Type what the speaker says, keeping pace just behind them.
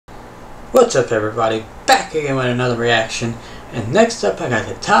What's up everybody, back again with another reaction, and next up I got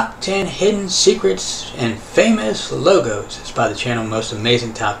the top 10 hidden secrets and famous logos. It's by the channel Most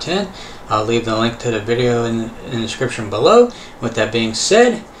Amazing Top 10. I'll leave the link to the video in the description below. With that being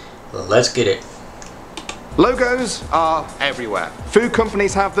said, let's get it. Logos are everywhere. Food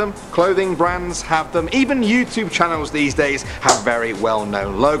companies have them, clothing brands have them, even YouTube channels these days have very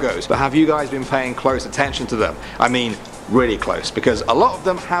well-known logos. But have you guys been paying close attention to them? I mean, really close, because a lot of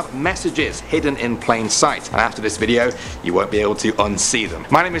them have messages hidden in plain sight, and after this video you won't be able to unsee them.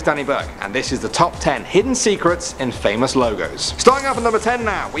 My name is Danny Burke and this is the top 10 hidden secrets in famous logos. Starting off at number 10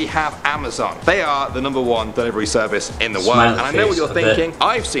 now, we have Amazon. They are the #1 delivery service in the world, and I know what you're thinking.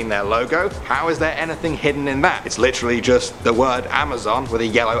 I've seen their logo. How is there anything hidden in that? It's literally just the word Amazon with a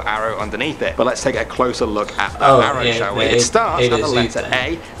yellow arrow underneath it. But let's take a closer look at that arrow, shall we? It starts at the letter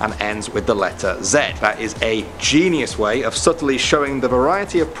A and ends with the letter Z. That is a genius way of subtly showing the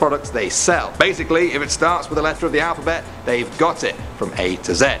variety of products they sell. Basically, if it starts with a letter of the alphabet, they've got it from A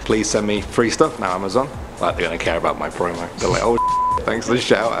to Z. Please send me free stuff now, Amazon. Like they're gonna care about my promo. They're like, oh, thanks for the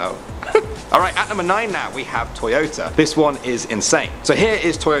shout out. Alright, at number 9 now, we have Toyota. This one is insane. So here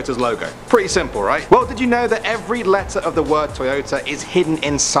is Toyota's logo. Pretty simple, right? Well, did you know that every letter of the word Toyota is hidden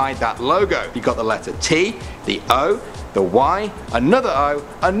inside that logo? You got the letter T, the O, the Y, another O,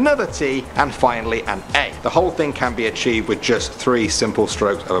 another T, and finally an A. The whole thing can be achieved with just 3 simple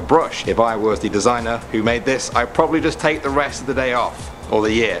strokes of a brush. If I was the designer who made this, I'd probably just take the rest of the day off, or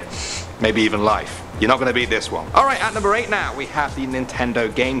the year, maybe even life. You're not going to beat this one. Alright, at number 8 now, we have the Nintendo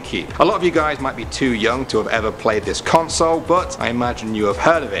GameCube. A lot of you guys might be too young to have ever played this console, but I imagine you have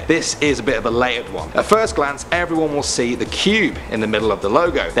heard of it. This is a bit of a layered one. At first glance, everyone will see the cube in the middle of the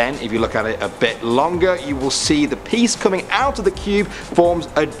logo. Then, if you look at it a bit longer, you will see the piece coming out of the cube forms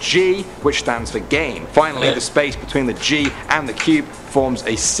a G, which stands for game. Finally, the space between the G and the cube forms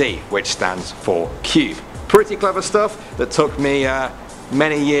a C, which stands for cube. Pretty clever stuff that took me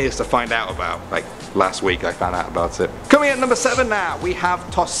many years to find out about. Like, last week I found out about it. Coming at number 7 now, we have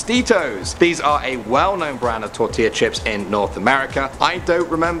Tostitos. These are a well-known brand of tortilla chips in North America. I don't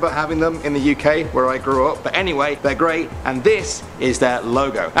remember having them in the UK where I grew up, but anyway, they're great, and this is their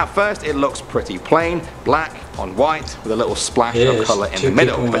logo. At first it looks pretty plain, black on white with a little splash of colour in the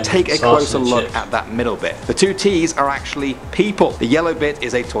middle, but take a closer look at that middle bit. The 2 T's are actually people. The yellow bit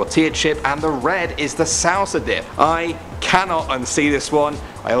is a tortilla chip and the red is the salsa dip. I cannot unsee this one.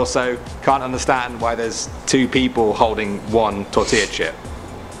 I also can't understand why there's 2 people holding 1 tortilla chip.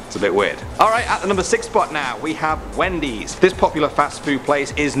 It's a bit weird. Alright, at the number 6 spot now, we have Wendy's. This popular fast food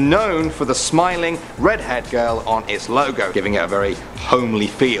place is known for the smiling redhead girl on its logo, giving it a very homely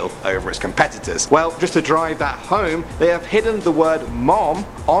feel over its competitors. Well, just to drive that home, they have hidden the word mom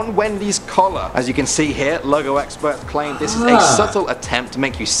on Wendy's collar. As you can see here, logo experts claim this is a subtle attempt to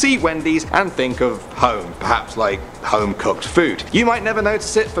make you see Wendy's and think of home, perhaps like home cooked food. You might never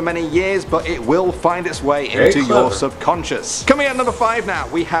notice it for many years, but it will find its way into your subconscious. Coming at number 5 now,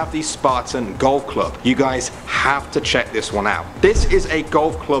 we have the Spartan Golf Club. You guys have to check this one out. This is a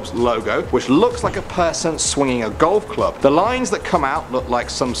golf club's logo, which looks like a person swinging a golf club. The lines that come out look like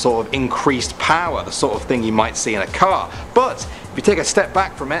some sort of increased power, the sort of thing you might see in a car. But if you take a step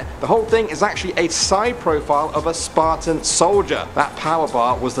back from it, the whole thing is actually a side profile of a Spartan soldier. That power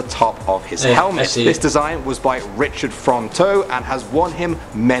bar was the top of his helmet. This design was by Richard Fronteau and has won him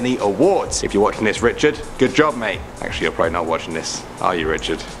many awards. If you're watching this, Richard, good job, mate. Actually, you're probably not watching this, are you,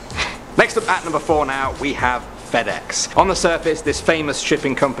 Richard? Next up at number 4 now, we have FedEx. On the surface, this famous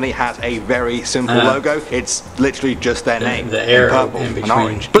shipping company has a very simple logo. It's literally just their name, the arrow purple in and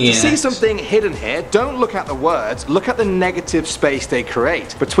orange. But to see something hidden here, don't look at the words, look at the negative space they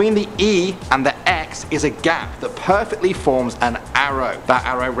create. Between the E and the X is a gap that perfectly forms an arrow. That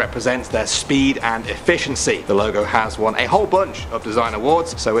arrow represents their speed and efficiency. The logo has won a whole bunch of design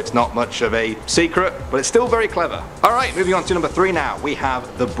awards, so it's not much of a secret, but it's still very clever. Alright, moving on to number 3 now, we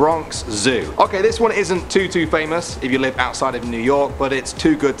have the Bronx Zoo. Okay, this one isn't too famous if you live outside of New York, but it's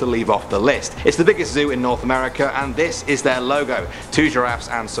too good to leave off the list. It's the biggest zoo in North America, and this is their logo, 2 giraffes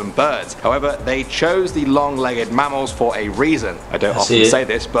and some birds. However, they chose the long-legged mammals for a reason. I don't often say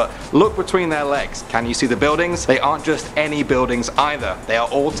this, but look between their legs. Can you see the buildings? They aren't just any buildings either. They are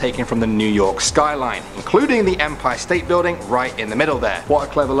all taken from the New York skyline, including the Empire State Building right in the middle there. What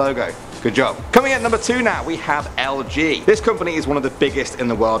a clever logo. Good job. Coming at number 2 now, we have LG. This company is one of the biggest in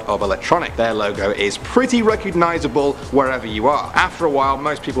the world of electronics. Their logo is pretty recognizable wherever you are. After a while,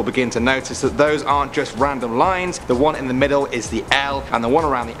 most people begin to notice that those aren't just random lines. The one in the middle is the L, and the one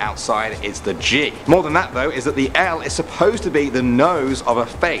around the outside is the G. More than that though, is that the L is supposed to be the nose of a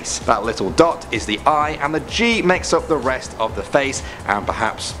face. That little dot is the eye, and the G makes up the rest of the face, and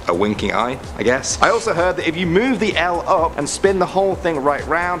perhaps a winking eye, I guess. I also heard that if you move the L up and spin the whole thing right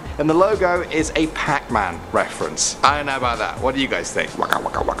round, then the logo is a Pac-Man reference. I don't know about that. What do you guys think? Waka,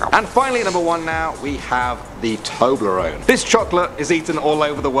 waka, waka. And finally, number 1 now, we have the Toblerone. This chocolate is eaten all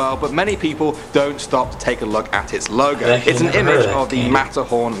over the world, but many people don't stop to take a look at its logo. It's an image of the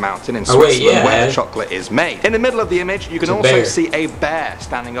Matterhorn mountain in Switzerland where the chocolate is made. In the middle of the image, you can also see a bear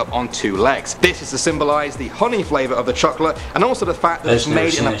standing up on 2 legs. This is to symbolize the honey flavor of the chocolate, and also the fact that it's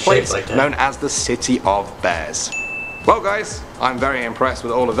made in a place known as the City of Bears. Well guys, I'm very impressed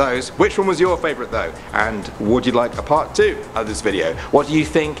with all of those. Which one was your favorite though? And would you like a part 2 of this video? What do you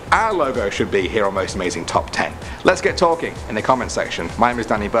think our logo should be here on Most Amazing Top 10? Let's get talking in the comment section. My name is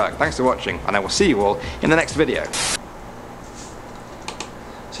Danny Burke. Thanks for watching, and I will see you all in the next video.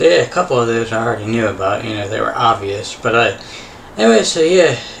 So yeah, a couple of those I already knew about, you know, they were obvious, but anyway, so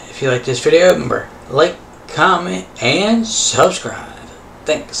yeah, if you like this video, remember, like, comment, and subscribe.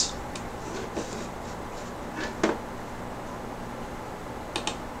 Thanks.